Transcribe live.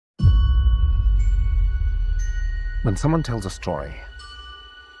When someone tells a story,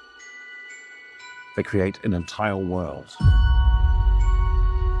 they create an entire world.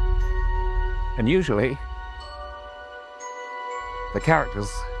 And usually, the characters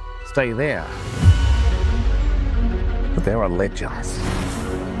stay there. But there are legends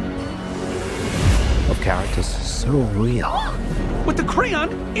of characters so real With the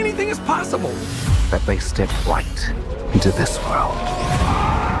crayon, anything is possible. that they step right into this world.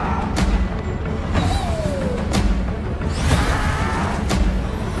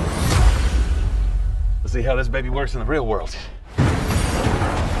 Let's see how this baby works in the real world.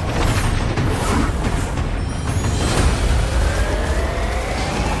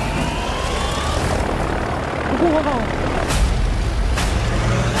 Whoa!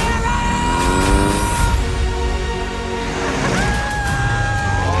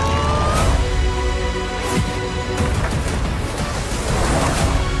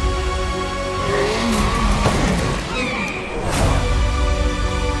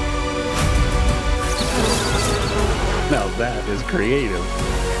 Now that is creative.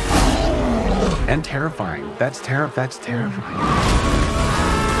 And terrifying. That's terrifying.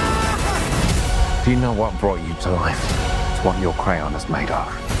 Do you know what brought you to life? It's what your crayon is made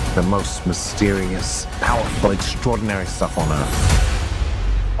of. The most mysterious, powerful, extraordinary stuff on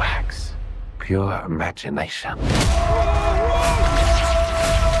Earth. Wax. Pure imagination.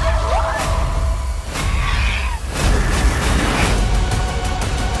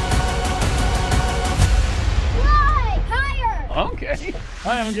 Okay,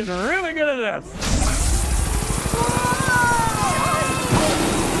 I am getting really good at this.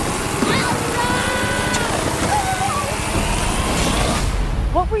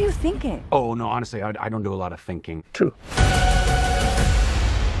 What were you thinking? Oh, no, honestly, I don't do a lot of thinking. True.